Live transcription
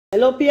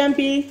Hello,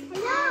 PMP.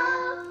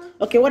 Hello.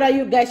 Okay, what are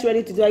you guys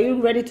ready to do? Are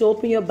you ready to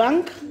open your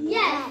bank?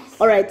 Yes.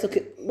 All right.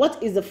 Okay. What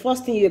is the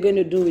first thing you're going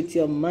to do with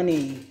your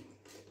money?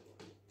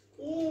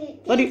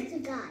 Give to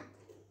God.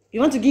 You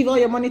want to give all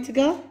your money to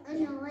God? Oh,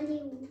 no,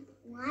 only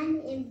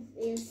one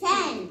is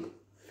 10%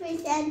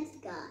 to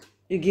God.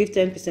 You give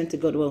 10% to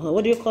God. Well,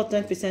 what do you call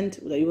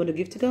 10% that you want to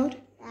give to God?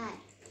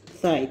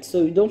 Tithe.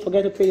 So don't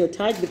forget to pay your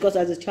tithe, because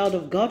as a child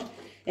of God,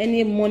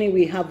 any money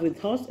we have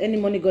with us, any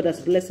money God has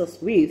blessed us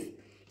with,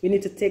 we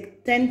need to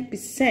take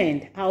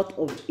 10% out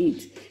of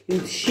it.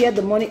 You share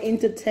the money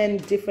into 10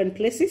 different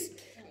places,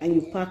 and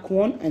you pack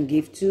one and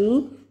give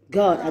to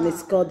God, and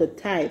it's called the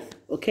tithe.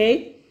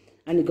 Okay?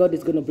 And God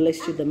is going to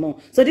bless you the more.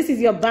 So this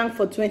is your bank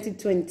for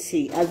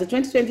 2020. As the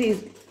 2020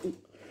 is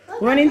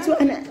running to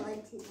an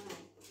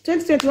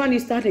 2021, you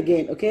start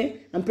again,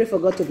 okay? And pray for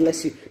God to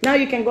bless you. Now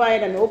you can go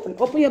ahead and open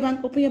your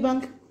bank. Open your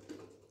bank.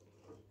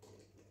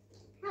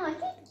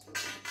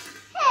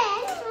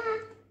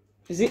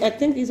 Is it? I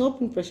think it's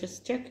open, Precious.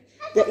 Check.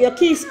 Your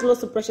key is close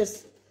to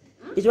Precious.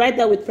 It's right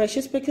there with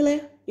Precious,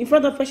 Peculiar. In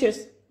front of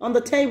Precious, on the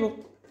table.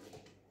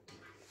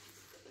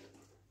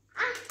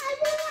 I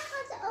don't know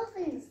how to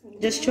open this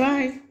thing. Just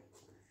try.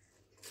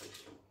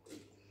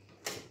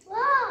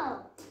 Whoa.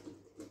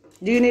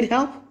 Do you need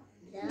help?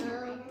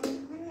 No.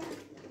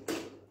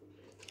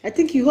 I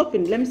think you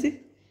opened. Let me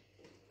see.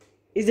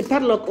 Is the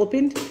padlock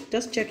opened?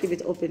 Just check if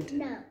it's opened.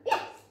 No.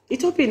 Yes.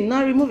 It's open.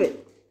 Now remove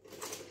it.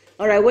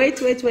 All right. Wait.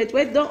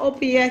 Don't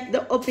open yet.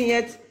 Don't open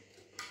yet.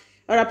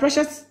 All right,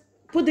 Precious.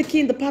 Put the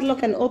key in the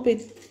padlock and open.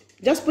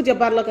 Just put your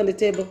padlock on the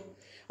table.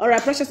 All right,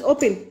 Precious.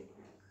 Open.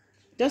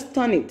 Just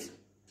turn it.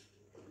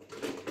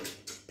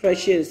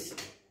 Precious.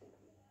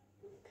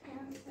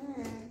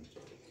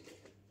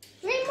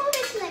 Remove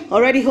it like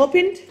Already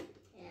opened?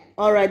 Yeah.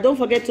 All right. Don't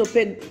forget to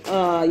pay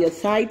your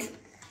tithe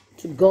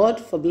to God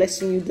for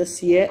blessing you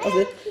this year.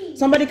 Okay.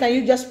 Somebody, can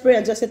you just pray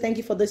and just say thank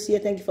you for this year?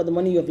 Thank you for the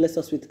money you have blessed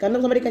us with. Can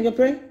you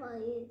pray?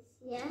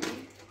 Yeah.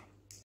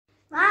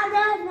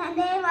 Father, in the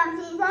name of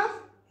Jesus.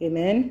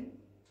 Amen.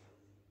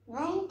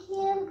 Thank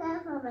you,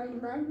 God, for my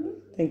money.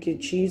 Thank you,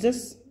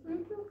 Jesus.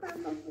 Thank you, God,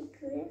 for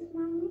the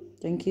money.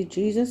 Thank you,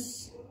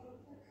 Jesus.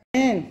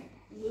 Amen.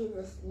 In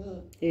Jesus'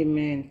 name.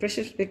 Amen.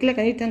 Precious, Peculiar,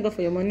 can you thank God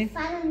for your money?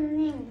 Father, in the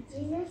name of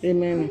Jesus.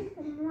 Amen. Thank you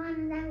for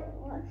one that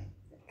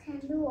can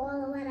do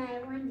all of what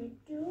I want to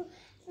do.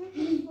 Thank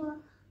you for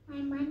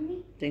my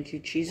money. Thank you,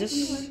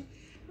 Jesus. And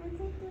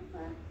thank you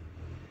for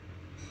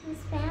the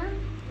spell.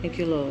 Thank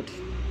you, Lord.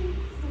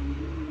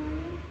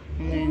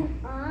 Amen.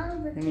 All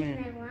the things Amen.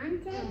 I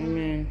wanted.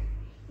 Amen.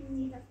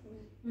 In Jesus'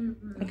 name.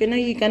 Okay, now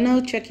you can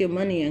now check your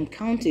money and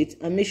count it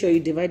and make sure you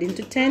divide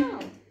into 10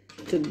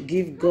 to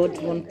give God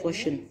one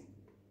portion.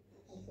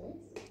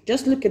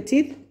 Just look at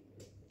it,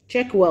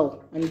 check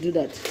well, and do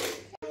that.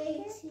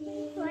 6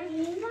 reals.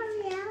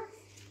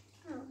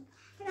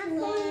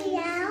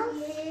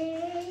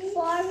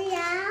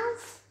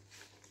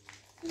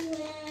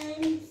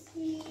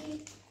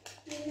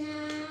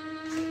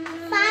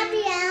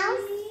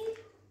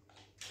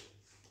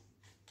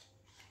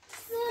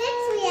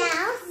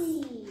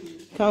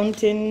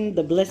 Counting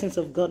the blessings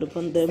of God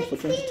upon them for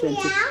 2020.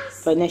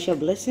 Financial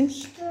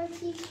blessings.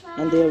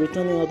 And they are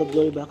returning all the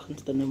glory back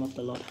unto the name of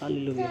the Lord.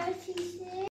 Hallelujah.